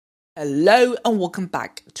Hello and welcome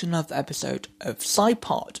back to another episode of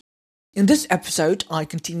SciPod. In this episode, I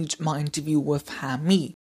continued my interview with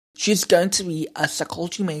Han-Mi. She's going to be a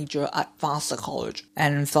psychology major at Vassar College,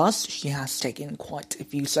 and thus she has taken quite a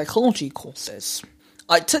few psychology courses.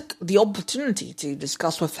 I took the opportunity to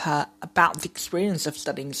discuss with her about the experience of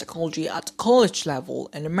studying psychology at college level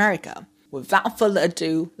in America. Without further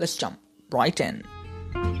ado, let's jump right in.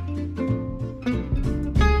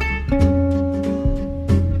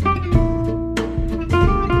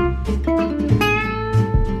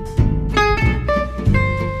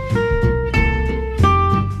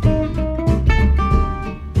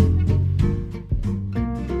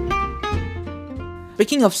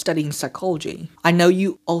 Speaking of studying psychology, I know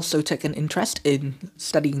you also take an interest in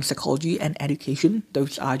studying psychology and education.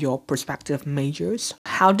 Those are your prospective majors.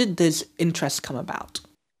 How did this interest come about?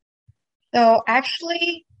 So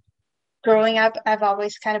actually, growing up, I've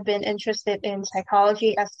always kind of been interested in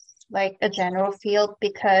psychology as like a general field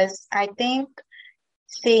because I think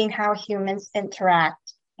seeing how humans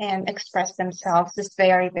interact and express themselves is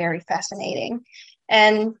very, very fascinating.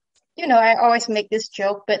 And I always make this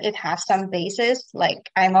joke, but it has some basis. Like,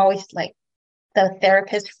 I'm always like the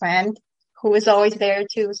therapist friend who is always there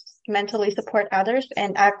to mentally support others.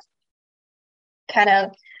 And I've kind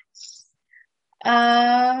of,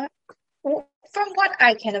 from what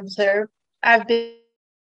I can observe, I've been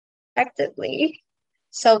actively.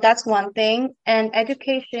 So that's one thing. And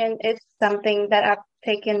education is something that I've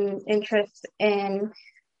taken interest in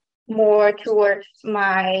more towards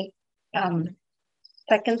my,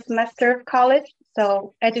 second semester of college.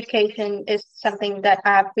 So education is something that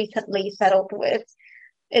I've recently settled with.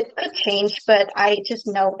 It could change, but I just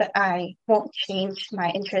know that I won't change my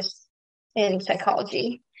interest in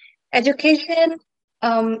psychology. Education,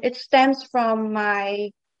 it stems from my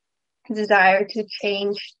desire to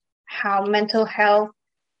change how mental health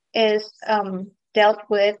is dealt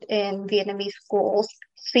with in Vietnamese schools,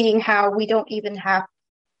 seeing how we don't even have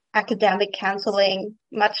academic counseling,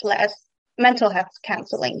 much less mental health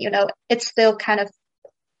counseling. It's still kind of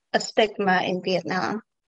a stigma in Vietnam.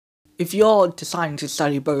 If you're deciding to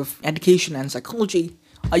study both education and psychology,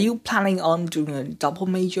 are you planning on doing a double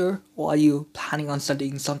major, or are you planning on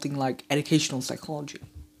studying something like educational psychology?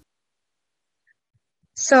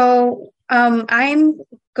 So I'm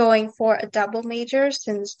going for a double major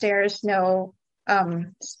since there's no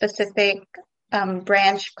specific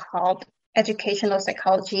branch called educational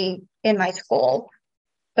psychology in my school.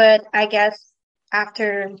 But I guess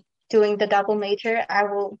after doing the double major, I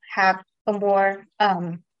will have a more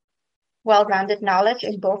well-rounded knowledge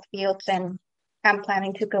in both fields, and I'm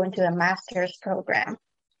planning to go into a master's program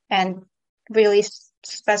and really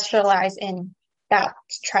specialize in that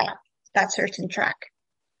certain track.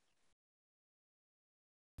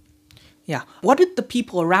 Yeah. What did the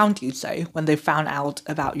people around you say when they found out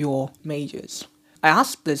about your majors? I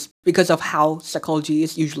ask this because of how psychology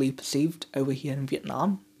is usually perceived over here in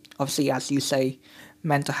Vietnam. Obviously, as you say,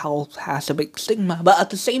 mental health has a big stigma, but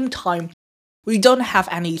at the same time, we don't have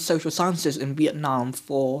any social sciences in Vietnam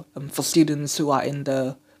for students who are in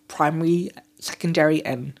the primary, secondary,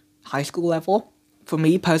 and high school level. For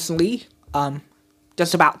me personally,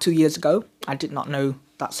 just about 2 years ago, I did not know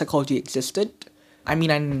that psychology existed. I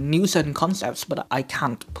mean, I knew certain concepts, but I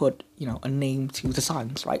can't put, a name to the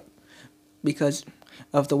science, right? Because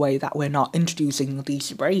of the way that we're not introducing these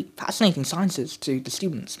very fascinating sciences to the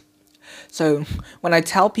students. So when I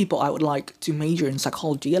tell people I would like to major in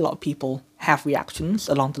psychology, a lot of people have reactions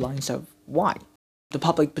along the lines of why. The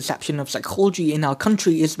public perception of psychology in our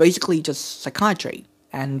country is basically just psychiatry,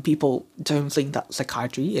 and people don't think that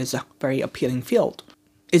psychiatry is a very appealing field.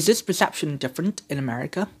 Is this perception different in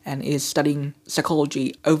America, and is studying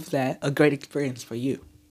psychology over there a great experience for you?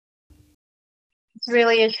 It's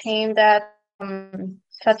really a shame that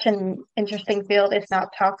such an interesting field is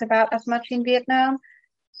not talked about as much in Vietnam.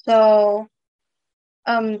 So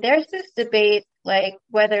there's this debate like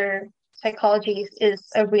whether psychology is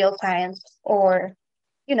a real science or,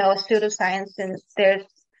 a pseudoscience, since there's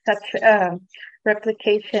such a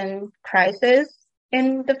replication crisis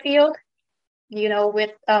in the field,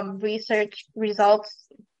 with research results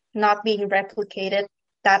not being replicated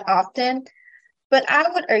that often. But I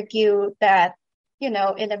would argue that, in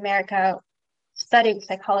America, studying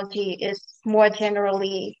psychology is more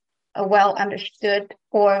generally well understood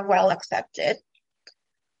or well accepted.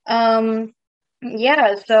 So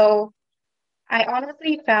I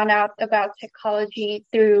honestly found out about psychology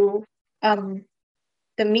through the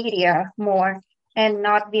media more, and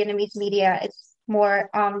not Vietnamese media. It's more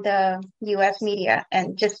on the US media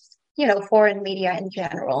and just, foreign media in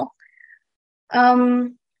general.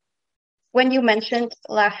 when you mentioned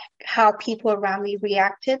like how people around me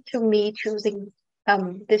reacted to me choosing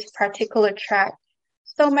this particular track,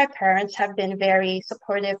 so my parents have been very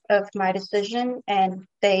supportive of my decision, and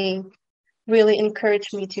they really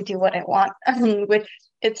encourage me to do what I want, which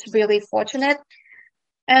it's really fortunate.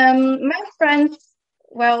 My friends,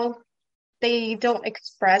 well, they don't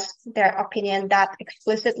express their opinion that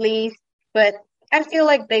explicitly, but I feel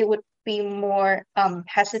like they would be more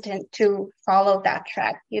hesitant to follow that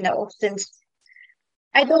track, since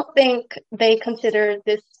I don't think they consider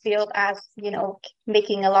this field as,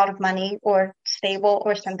 making a lot of money or stable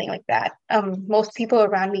or something like that. Most people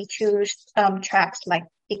around me choose tracks like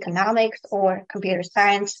economics or computer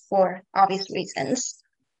science for obvious reasons.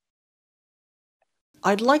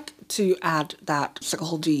 I'd like to add that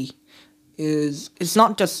psychology is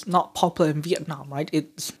not just not popular in Vietnam, right?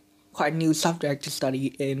 It's quite a new subject to study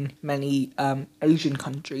in many Asian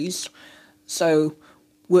countries. So,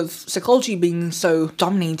 with psychology being so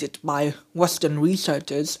dominated by Western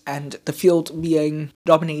researchers and the field being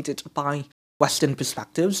dominated by Western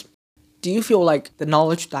perspectives, do you feel like the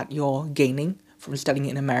knowledge that you're gaining from studying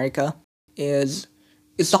in America is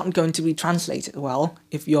not going to be translated well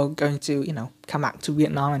if you're going to, come back to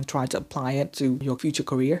Vietnam and try to apply it to your future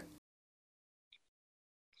career?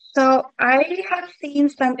 So I have seen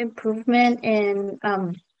some improvement in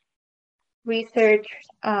research,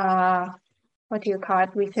 what do you call it?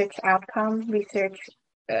 Research outcome,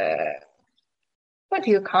 uh, what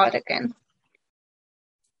do you call it again?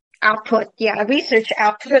 Output, yeah, research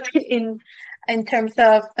output in terms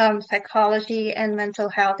of psychology and mental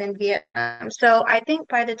health in Vietnam. So I think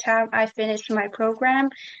by the time I finish my program,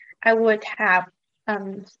 I would have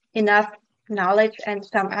enough knowledge and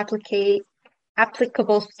some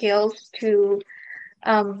applicable skills to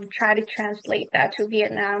try to translate that to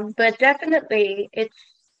Vietnam. But definitely, it's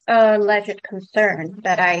a legit concern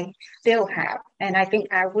that I still have, and I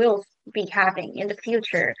think I will be having in the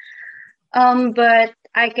future. But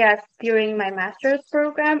I guess during my master's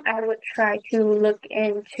program, I would try to look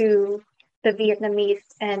into the Vietnamese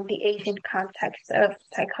and the Asian context of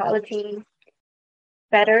psychology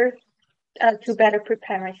better, to better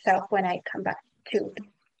prepare myself when I come back to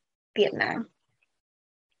Vietnam.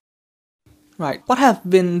 Right. What have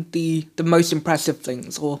been the most impressive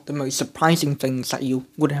things or the most surprising things that you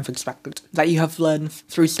wouldn't have expected that you have learned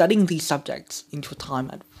through studying these subjects in your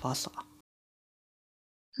time at FASA?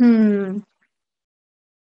 Hmm,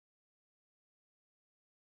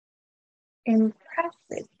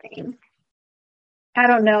 impressive thing. I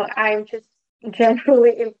don't know. I'm just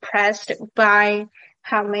generally impressed by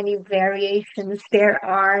how many variations there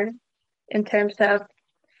are in terms of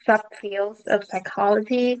subfields of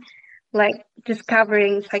psychology. Like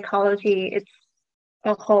discovering psychology, it's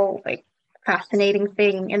a whole like fascinating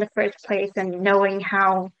thing in the first place, and knowing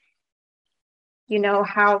how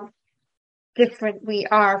different we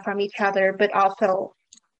are from each other, but also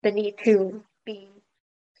the need to be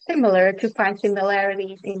similar to find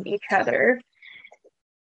similarities in each other.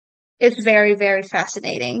 It's very, very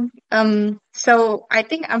fascinating. So I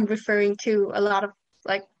think I'm referring to a lot of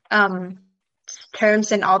like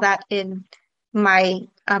terms and all that in my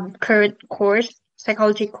current course,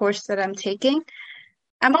 psychology course that I'm taking.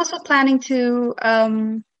 I'm also planning to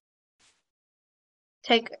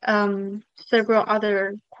take several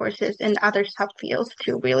other courses in other subfields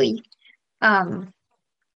to really, um,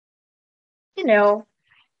 you know,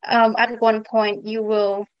 at one point you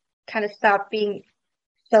will kind of stop being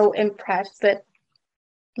so impressed, but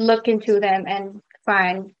look into them and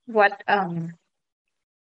find what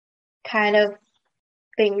kind of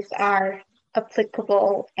things are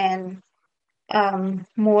applicable and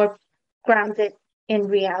more grounded in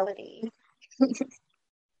reality.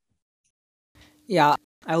 Yeah,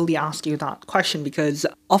 I only ask you that question because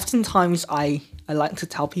oftentimes I like to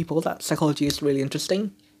tell people that psychology is really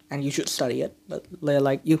interesting and you should study it, but they're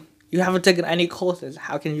like, you haven't taken any courses.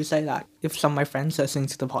 How can you say that? If some of my friends are listening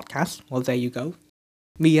to the podcast, well, there you go.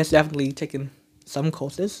 Me has definitely taken some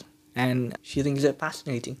courses, and she thinks it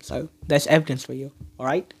fascinating. So there's evidence for you. All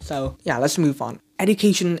right. So yeah, let's move on.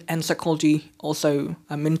 Education and psychology also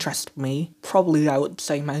interest me. Probably I would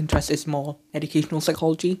say my interest is more educational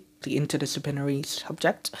psychology, the interdisciplinary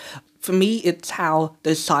subject. For me, it's how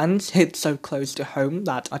the science hits so close to home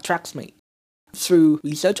that attracts me. Through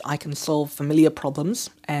research, I can solve familiar problems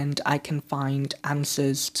and I can find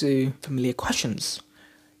answers to familiar questions.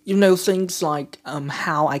 Things like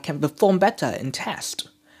how I can perform better in tests,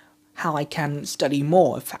 how I can study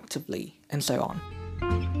more effectively, and so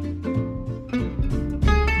on.